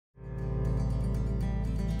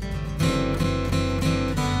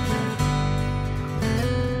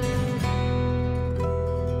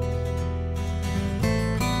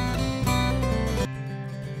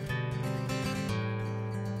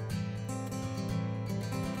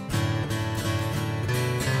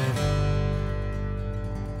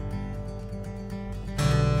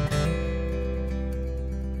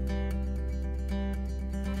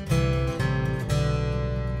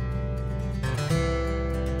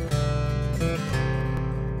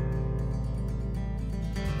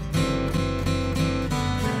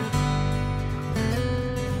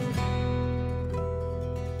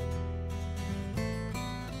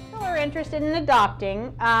interested in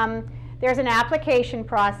adopting, there's an application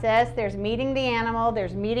process, there's meeting the animal,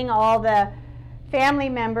 there's meeting all the family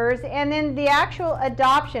members, and then the actual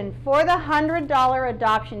adoption. For the $100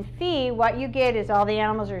 adoption fee, what you get is all the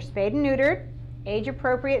animals are spayed and neutered,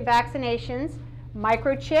 age-appropriate vaccinations,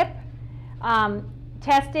 microchip,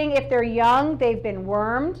 testing if they're young, they've been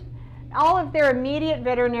wormed. All of their immediate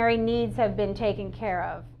veterinary needs have been taken care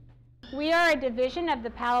of. We are a division of the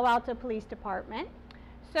Palo Alto Police Department.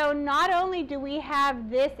 So not only do we have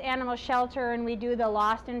this animal shelter and we do the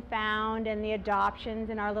lost and found and the adoptions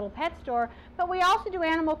in our little pet store, but we also do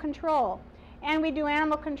animal control. And we do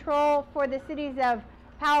animal control for the cities of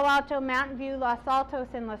Palo Alto, Mountain View, Los Altos,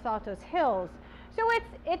 and Los Altos Hills. So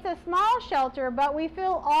it's a small shelter, but we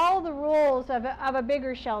fill all the roles of a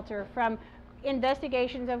bigger shelter, from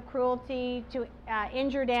investigations of cruelty to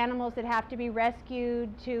injured animals that have to be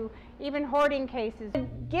rescued to even hoarding cases. A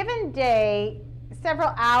given day,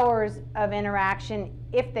 several hours of interaction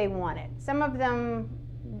if they want it. Some of them,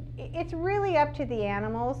 it's really up to the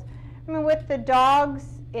animals. I mean, with the dogs,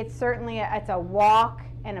 it's certainly it's a walk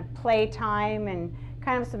and a play time and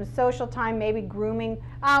kind of some social time, maybe grooming.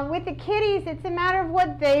 With the kitties, it's a matter of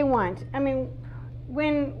what they want. I mean,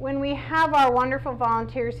 when we have our wonderful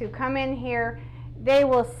volunteers who come in here, they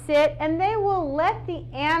will sit and they will let the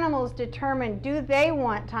animals determine, do they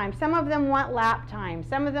want time? Some of them want lap time.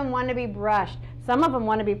 Some of them want to be brushed. Some of them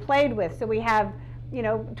want to be played with, so we have, you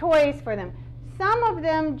know, toys for them. Some of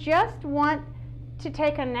them just want to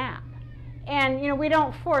take a nap. And, you know, we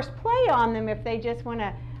don't force play on them if they just want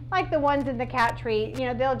to, like the ones in the cat tree, you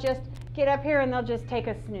know, they'll just get up here and they'll just take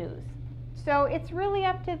a snooze. So it's really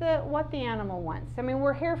up to what the animal wants. I mean,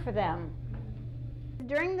 we're here for them.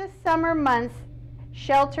 During the summer months,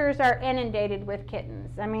 shelters are inundated with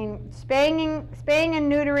kittens. I mean, spaying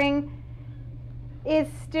and neutering is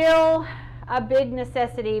still a big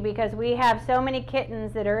necessity because we have so many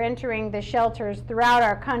kittens that are entering the shelters throughout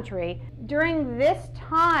our country. During this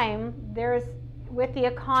time, with the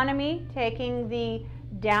economy taking the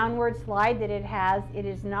downward slide that it has, it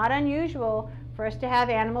is not unusual for us to have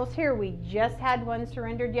animals here. We just had one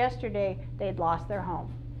surrendered yesterday. They'd lost their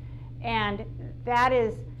home. And that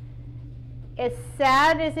is, as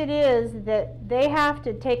sad as it is that they have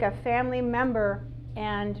to take a family member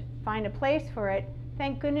and find a place for it,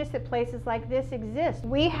 thank goodness that places like this exist.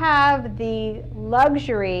 We have the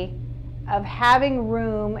luxury of having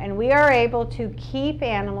room, and we are able to keep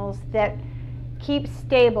animals that keep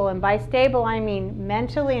stable, and by stable I mean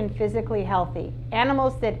mentally and physically healthy.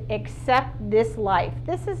 Animals that accept this life.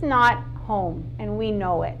 This is not home, and we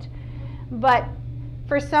know it. But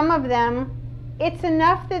for some of them, it's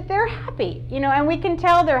enough that they're happy, you know, and we can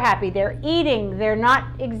tell they're happy. They're eating, they're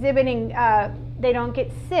not exhibiting, they don't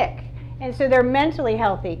get sick, and so they're mentally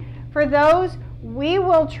healthy. For those, we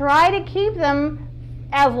will try to keep them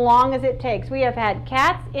as long as it takes. We have had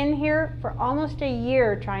cats in here for almost a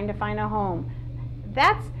year trying to find a home.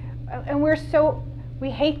 And we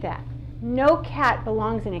hate that. No cat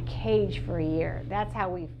belongs in a cage for a year. That's how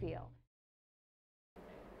we feel.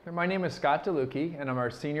 My name is Scott DeLucchi, and I'm our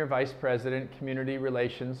Senior Vice President, Community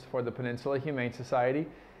Relations for the Peninsula Humane Society.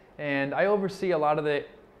 And I oversee a lot of the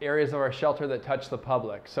areas of our shelter that touch the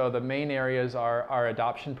public. So the main areas are our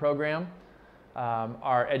adoption program,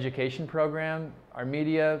 our education program, our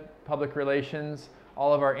media, public relations,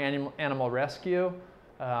 all of our animal rescue,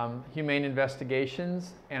 humane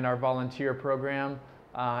investigations, and our volunteer program,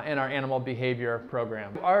 and our animal behavior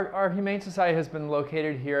program. Our Humane Society has been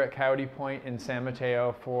located here at Coyote Point in San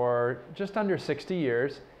Mateo for just under 60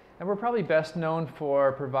 years, and we're probably best known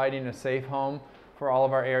for providing a safe home for all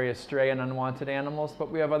of our area's stray and unwanted animals,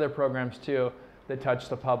 but we have other programs too that touch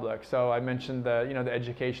the public. So I mentioned the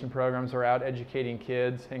education programs. We're out educating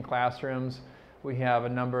kids in classrooms. We have a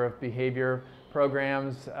number of behavior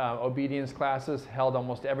programs, obedience classes held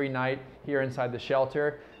almost every night here inside the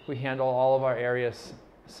shelter. We handle all of our area's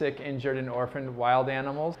sick, injured, and orphaned wild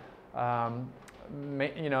animals.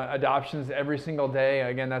 Adoptions every single day.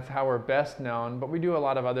 Again, that's how we're best known, but we do a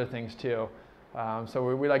lot of other things too.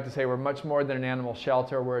 So we like to say we're much more than an animal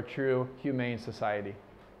shelter. We're a true humane society.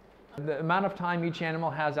 The amount of time each animal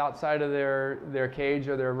has outside of their cage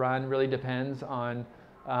or their run really depends on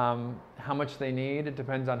how much they need. It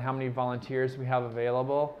depends on how many volunteers we have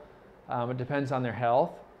available. It depends on their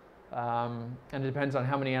health. And it depends on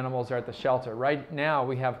how many animals are at the shelter. Right now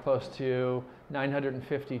we have close to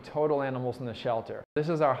 950 total animals in the shelter. This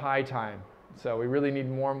is our high time, so we really need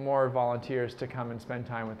more and more volunteers to come and spend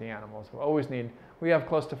time with the animals. We have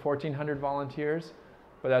close to 1,400 volunteers,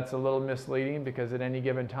 but that's a little misleading because at any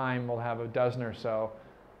given time we'll have a dozen or so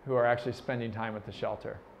who are actually spending time at the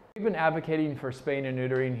shelter. We've been advocating for spaying and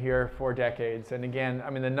neutering here for decades, and again, I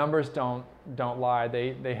mean, the numbers don't lie.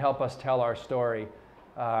 They help us tell our story.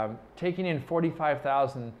 Taking in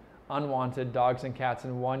 45,000 unwanted dogs and cats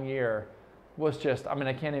in 1 year was just, I mean,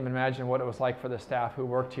 I can't even imagine what it was like for the staff who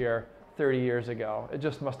worked here 30 years ago. It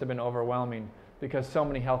just must have been overwhelming because so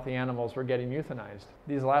many healthy animals were getting euthanized.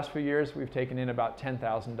 These last few years, we've taken in about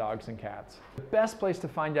 10,000 dogs and cats. The best place to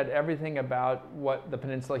find out everything about what the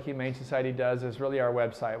Peninsula Humane Society does is really our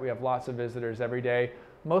website. We have lots of visitors every day.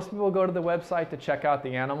 Most people go to the website to check out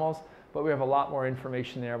the animals, but we have a lot more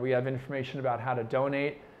information there. We have information about how to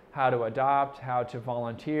donate, how to adopt, how to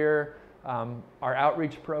volunteer, our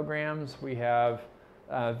outreach programs. We have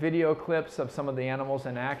video clips of some of the animals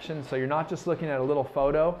in action. So you're not just looking at a little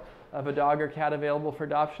photo of a dog or cat available for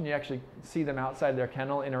adoption. You actually see them outside their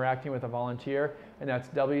kennel interacting with a volunteer, and that's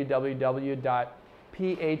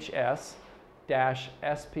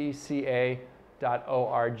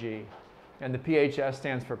www.phs-spca.org. And the PHS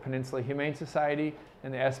stands for Peninsula Humane Society,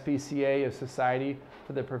 and the SPCA is Society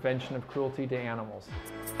for the Prevention of Cruelty to Animals.